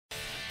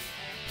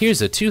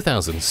Here's a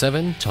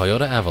 2007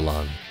 Toyota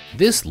Avalon.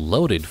 This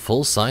loaded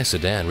full-size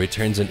sedan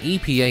returns an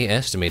EPA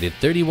estimated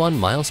 31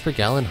 miles per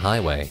gallon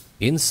highway.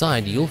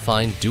 Inside, you'll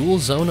find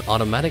dual-zone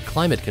automatic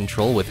climate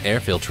control with air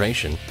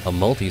filtration, a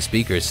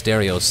multi-speaker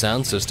stereo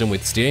sound system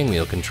with steering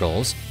wheel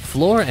controls,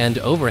 floor and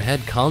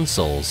overhead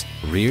consoles,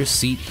 rear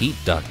seat heat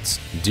ducts,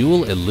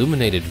 dual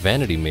illuminated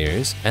vanity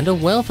mirrors, and a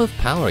wealth of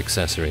power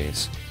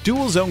accessories.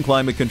 Dual-zone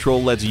climate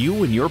control lets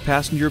you and your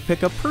passenger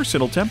pick a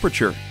personal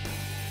temperature.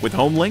 With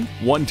HomeLink,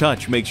 one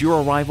touch makes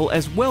your arrival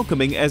as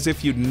welcoming as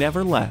if you'd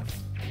never left.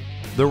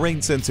 The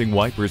rain-sensing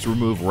wipers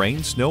remove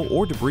rain, snow,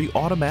 or debris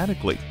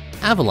automatically.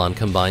 Avalon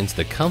combines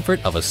the comfort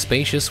of a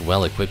spacious,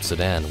 well-equipped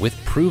sedan with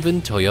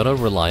proven Toyota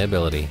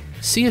reliability.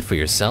 See it for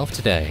yourself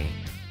today.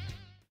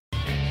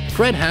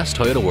 Fred Haas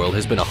Toyota World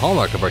has been a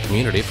hallmark of our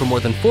community for more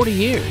than 40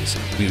 years.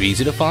 We're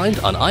easy to find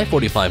on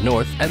I-45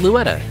 North at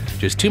Luetta,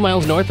 just 2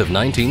 miles north of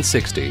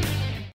 1960.